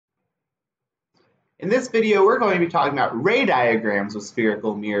In this video, we're going to be talking about ray diagrams with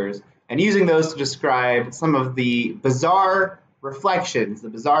spherical mirrors and using those to describe some of the bizarre reflections, the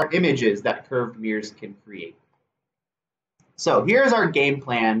bizarre images that curved mirrors can create. So here's our game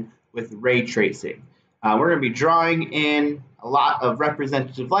plan with ray tracing. We're going to be drawing in a lot of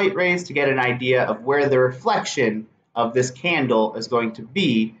representative light rays to get an idea of where the reflection of this candle is going to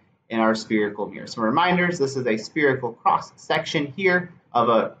be in our spherical mirror. Some reminders: this is a spherical cross section here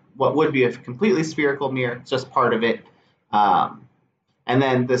of what would be a completely spherical mirror. It's just part of it. And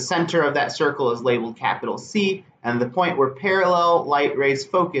then the center of that circle is labeled capital C, and the point where parallel light rays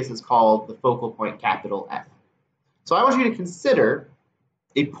focus is called the focal point, capital F. So I want you to consider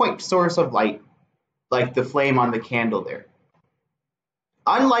a point source of light, like the flame on the candle there.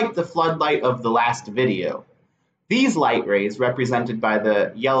 Unlike the floodlight of the last video, these light rays, represented by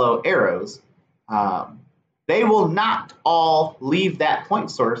the yellow arrows, they will not all leave that point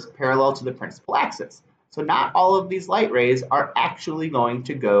source parallel to the principal axis. So not all of these light rays are actually going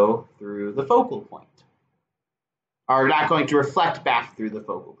to go through the focal point, are not going to reflect back through the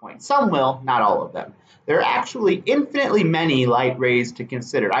focal point. Some will, not all of them. There are actually infinitely many light rays to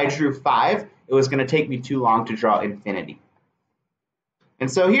consider. I drew 5. It was going to take me too long to draw infinity.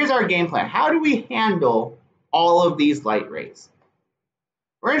 And so here's our game plan. How do we handle all of these light rays?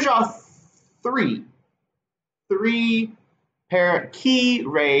 We're going to draw three key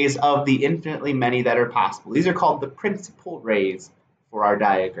rays of the infinitely many that are possible. These are called the principal rays for our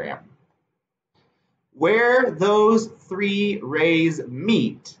diagram. Where those 3 rays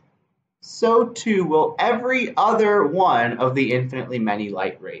meet, so too will every other one of the infinitely many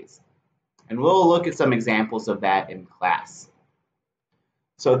light rays. And we'll look at some examples of that in class.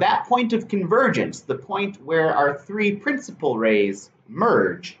 So that point of convergence, the point where our 3 principal rays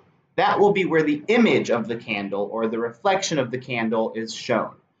merge, that will be where the image of the candle or the reflection of the candle is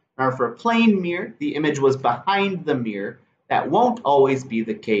shown. Now, for a plane mirror, the image was behind the mirror. That won't always be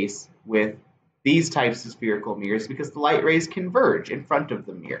the case with these types of spherical mirrors because the light rays converge in front of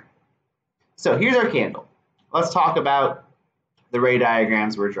the mirror. So here's our candle. Let's talk about the ray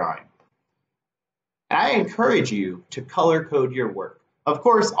diagrams we're drawing. And I encourage you to color code your work. Of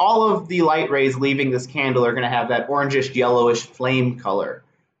course, all of the light rays leaving this candle are going to have that orangish, yellowish flame color.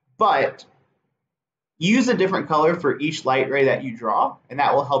 But use a different color for each light ray that you draw, and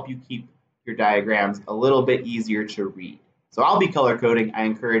that will help you keep your diagrams a little bit easier to read. So I'll be color coding. I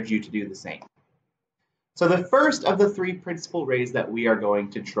encourage you to do the same. So the first of the 3 principal rays that we are going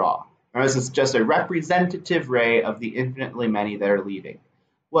to draw. Now, this is just a representative ray of the infinitely many that are leaving.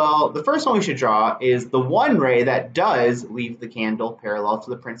 Well, the first one we should draw is the one ray that does leave the candle parallel to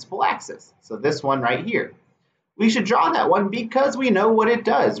the principal axis. So this one right here. We should draw that one because we know what it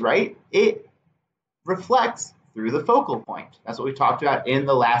does, right? It reflects through the focal point. That's what we talked about in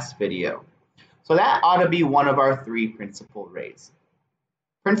the last video. So that ought to be one of our 3 principal rays.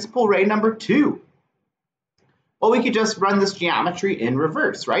 Principal ray number 2. Well, we could just run this geometry in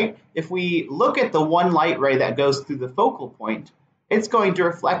reverse, right? If we look at the one light ray that goes through the focal point, it's going to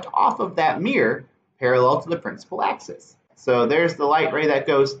reflect off of that mirror parallel to the principal axis. So there's the light ray that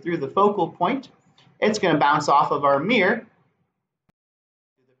goes through the focal point. It's going to bounce off of our mirror to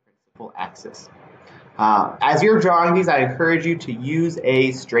the principal axis. As you're drawing these, I encourage you to use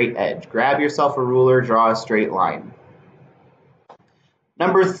a straight edge. Grab yourself a ruler, draw a straight line.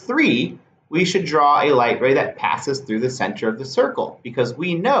 Number 3, we should draw a light ray that passes through the center of the circle because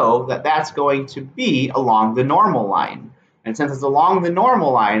we know that that's going to be along the normal line. And since it's along the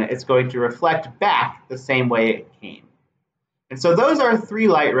normal line, it's going to reflect back the same way it came. And so those are 3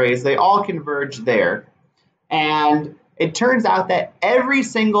 light rays. They all converge there. And it turns out that every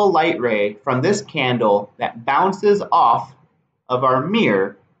single light ray from this candle that bounces off of our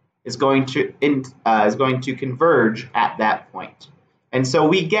mirror is going to converge at that point. And so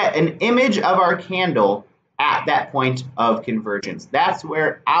we get an image of our candle at that point of convergence. That's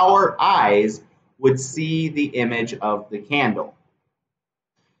where our eyes would see the image of the candle.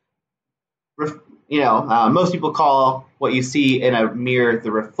 Most people call what you see in a mirror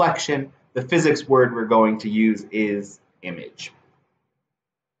the reflection. The physics word we're going to use is image.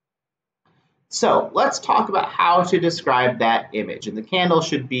 So let's talk about how to describe that image. And the candle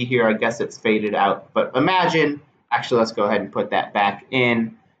should be here. I guess it's faded out. But imagine, actually, let's go ahead and put that back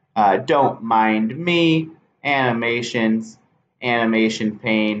in. Don't mind me. Animations, animation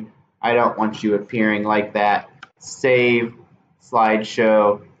pane. I don't want you appearing like that. Save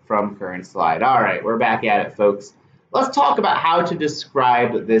slideshow from current slide. All right, we're back at it, folks. Let's talk about how to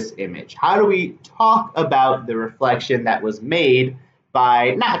describe this image. How do we talk about the reflection that was made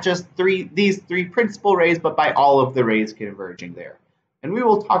by not just these three principal rays, but by all of the rays converging there? And we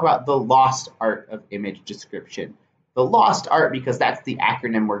will talk about the lost art of image description. The lost art because that's the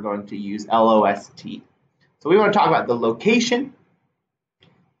acronym we're going to use, LOST. So we want to talk about the location.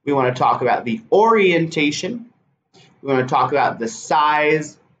 We want to talk about the orientation. We want to talk about the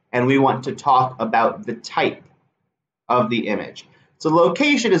size. And we want to talk about the type of the image. So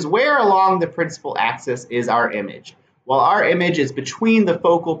location is where along the principal axis is our image. Well, our image is between the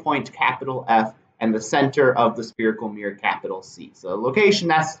focal point, capital F, and the center of the spherical mirror, capital C. So location,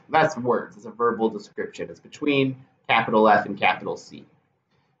 that's words. It's a verbal description. It's between capital F and capital C.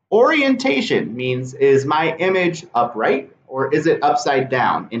 Orientation means, is my image upright or is it upside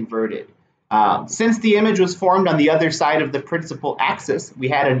down, inverted? Since the image was formed on the other side of the principal axis, we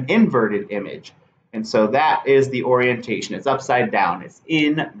had an inverted image. And so that is the orientation. It's upside down. It's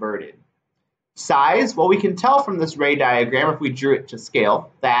inverted. Size, well, we can tell from this ray diagram, if we drew it to scale,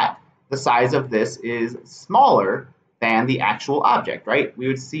 that the size of this is smaller than the actual object, right? We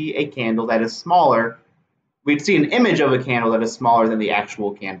would see a candle that is smaller. We'd see an image of a candle that is smaller than the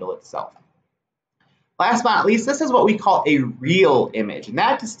actual candle itself. Last but not least, this is what we call a real image. And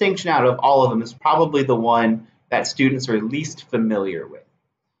that distinction out of all of them is probably the one that students are least familiar with.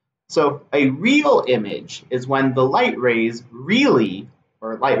 So a real image is when the light rays really,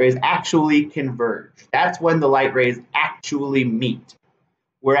 or light rays actually converge. That's when the light rays actually meet.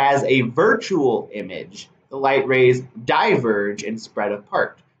 Whereas a virtual image, the light rays diverge and spread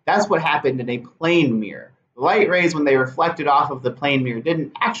apart. That's what happened in a plane mirror. The light rays, when they reflected off of the plane mirror,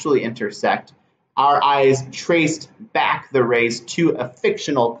 didn't actually intersect. Our eyes traced back the rays to a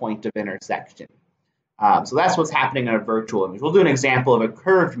fictional point of intersection. So that's what's happening in a virtual image. We'll do an example of a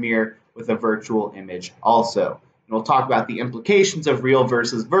curved mirror with a virtual image also. And we'll talk about the implications of real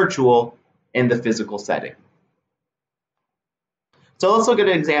versus virtual in the physical setting. So let's look at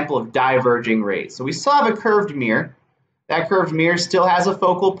an example of diverging rays. So we still have a curved mirror. That curved mirror still has a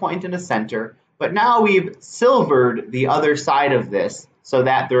focal point and a center, but now we've silvered the other side of this so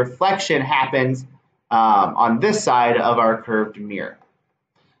that the reflection happens on this side of our curved mirror.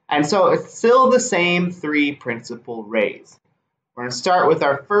 And so it's still the same three principal rays. We're going to start with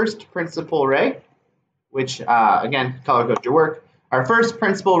our first principal ray, which, again, color code your work. Our first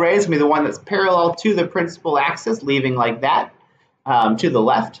principal ray is going to be the one that's parallel to the principal axis, leaving like that to the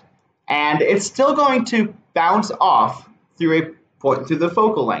left. And it's still going to bounce off through a point through the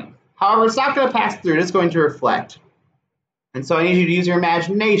focal length. However, it's not going to pass through. It's going to reflect. And so I need you to use your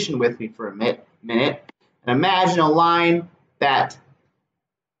imagination with me for a minute and imagine a line that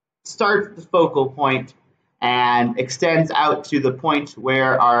starts at the focal point and extends out to the point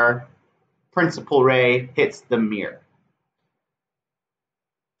where our principal ray hits the mirror.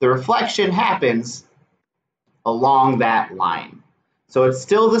 The reflection happens along that line. So it's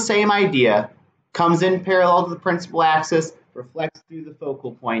still the same idea, comes in parallel to the principal axis, reflects through the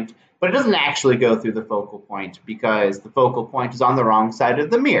focal point, but it doesn't actually go through the focal point because the focal point is on the wrong side of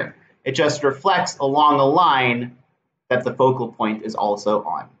the mirror. It just reflects along a line that the focal point is also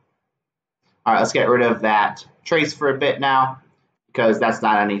on. All right, let's get rid of that trace for a bit now because that's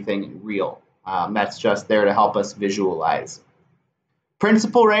not anything real. That's just there to help us visualize.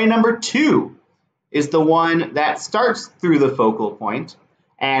 Principal ray number 2 is the one that starts through the focal point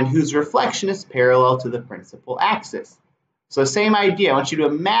and whose reflection is parallel to the principal axis. So same idea. I want you to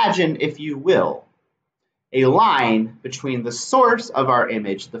imagine, if you will, a line between the source of our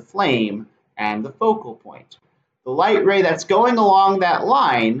image, the flame, and the focal point. The light ray that's going along that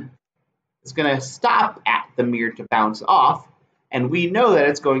line is going to stop at the mirror to bounce off, and we know that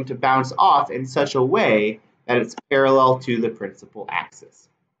it's going to bounce off in such a way that it's parallel to the principal axis.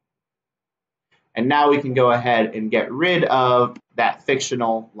 And now we can go ahead and get rid of that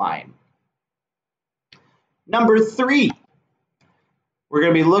fictional line. Number 3, we're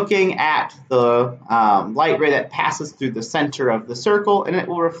going to be looking at the light ray that passes through the center of the circle, and it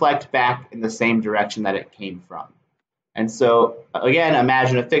will reflect back in the same direction that it came from. And so, again,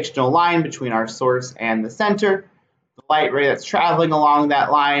 imagine a fictional line between our source and the center. The light ray that's traveling along that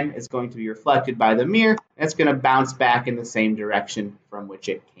line is going to be reflected by the mirror, and it's going to bounce back in the same direction from which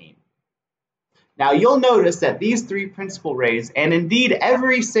it came. Now, you'll notice that these 3 principal rays, and indeed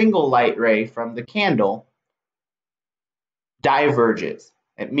every single light ray from the candle, diverges.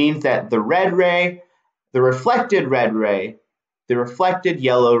 It means that the red ray, the reflected red ray, the reflected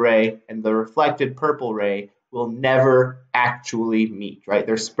yellow ray, and the reflected purple ray will never actually meet, right?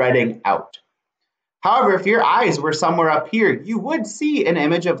 They're spreading out. However, if your eyes were somewhere up here, you would see an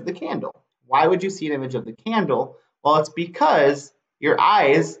image of the candle. Why would you see an image of the candle? Well, it's because your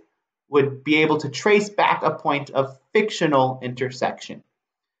eyes would be able to trace back a point of fictional intersection.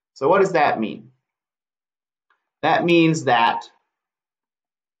 So what does that mean? That means that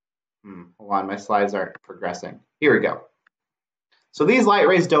Hold on, my slides aren't progressing. Here we go. So these light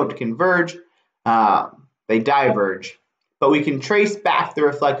rays don't converge, they diverge, but we can trace back the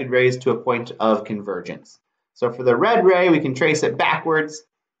reflected rays to a point of convergence. So for the red ray, we can trace it backwards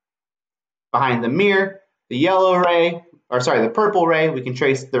behind the mirror. The yellow ray, the purple ray, we can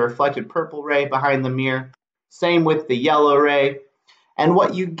trace the reflected purple ray behind the mirror. Same with the yellow ray. And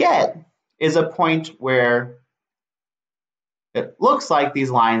what you get is a point where it looks like these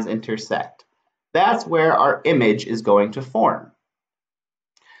lines intersect. That's where our image is going to form.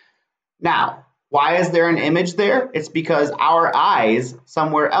 Now, why is there an image there? It's because our eyes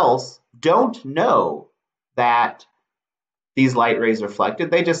somewhere else don't know that these light rays are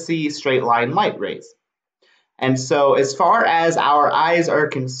reflected. They just see straight line light rays. And so as far as our eyes are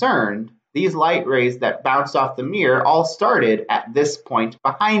concerned, these light rays that bounced off the mirror all started at this point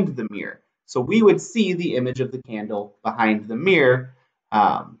behind the mirror. So we would see the image of the candle behind the mirror,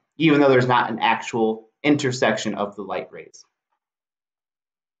 even though there's not an actual intersection of the light rays.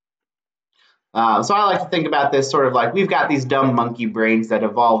 So I like to think about this sort of like we've got these dumb monkey brains that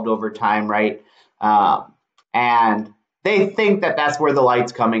evolved over time, right? And they think that that's where the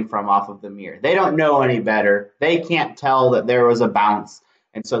light's coming from off of the mirror. They don't know any better. They can't tell that there was a bounce.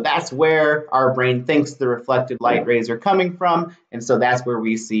 And so that's where our brain thinks the reflected light rays are coming from. And so that's where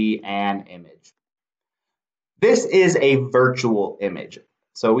we see an image. This is a virtual image.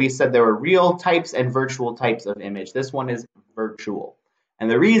 So we said there were real types and virtual types of image. This one is virtual. And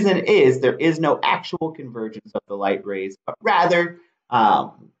the reason is there is no actual convergence of the light rays, but rather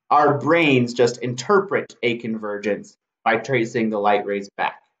our brains just interpret a convergence by tracing the light rays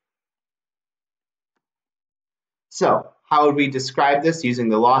back. So how would we describe this using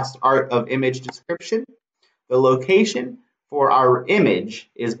the lost art of image description? The location for our image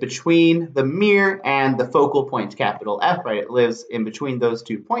is between the mirror and the focal point, capital F, right? It lives in between those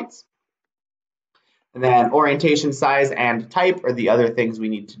 2 points. And then orientation, size, and type are the other things we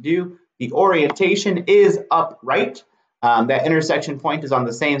need to do. The orientation is upright. That intersection point is on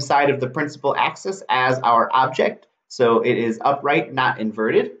the same side of the principal axis as our object, so it is upright, not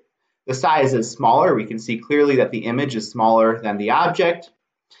inverted. The size is smaller. We can see clearly that the image is smaller than the object.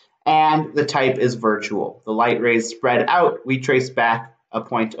 And the type is virtual. The light rays spread out. We trace back a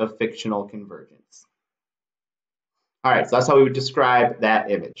point of fictional convergence. All right, so that's how we would describe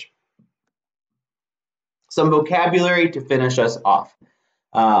that image. Some vocabulary to finish us off.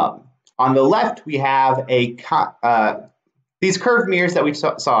 On the left, we have these curved mirrors that we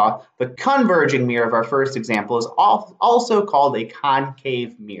saw. The converging mirror of our first example is also called a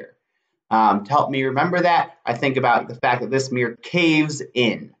concave mirror. To help me remember that, I think about the fact that this mirror caves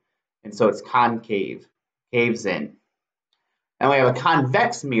in. And so it's concave, caves in. And we have a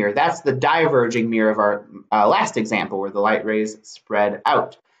convex mirror. That's the diverging mirror of our last example where the light rays spread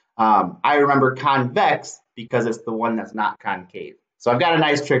out. I remember convex because it's the one that's not concave. So I've got a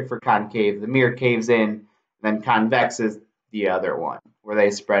nice trick for concave. The mirror caves in, then convex is the other one where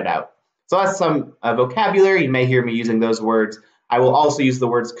they spread out. So that's some vocabulary. You may hear me using those words. I will also use the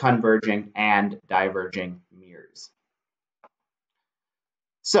words converging and diverging mirrors.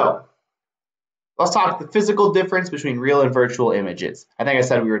 So let's talk the physical difference between real and virtual images. I think I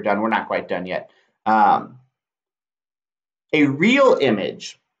said we were done. We're not quite done yet. A real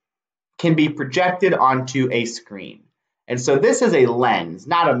image can be projected onto a screen. And so this is a lens,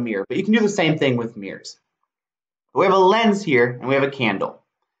 not a mirror, but you can do the same thing with mirrors. We have a lens here and we have a candle.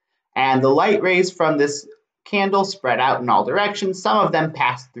 And the light rays from this candle spread out in all directions. Some of them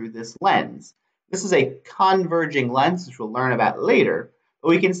pass through this lens. This is a converging lens, which we'll learn about later. But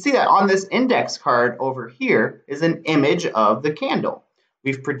we can see that on this index card over here is an image of the candle.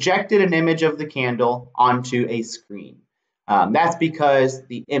 We've projected an image of the candle onto a screen. That's because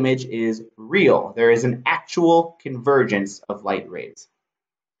the image is real. There is an actual convergence of light rays.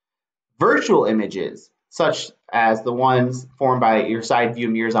 Virtual images, such as the ones formed by your side view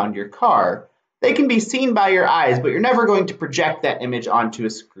mirrors on your car, they can be seen by your eyes, but you're never going to project that image onto a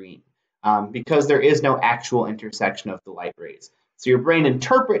screen because there is no actual intersection of the light rays. So your brain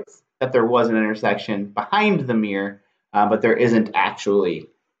interprets that there was an intersection behind the mirror, but there isn't actually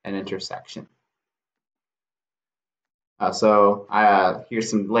an intersection. Here's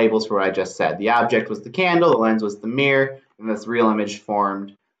some labels for what I just said. The object was the candle, the lens was the mirror, and this real image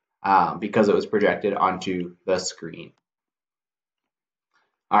formed because it was projected onto the screen.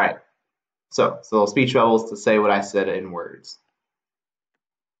 All right, so little speech bubbles to say what I said in words.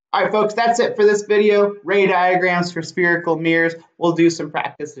 All right, folks, that's it for this video. Ray diagrams for spherical mirrors. We'll do some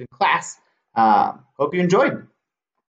practice in class. Hope you enjoyed.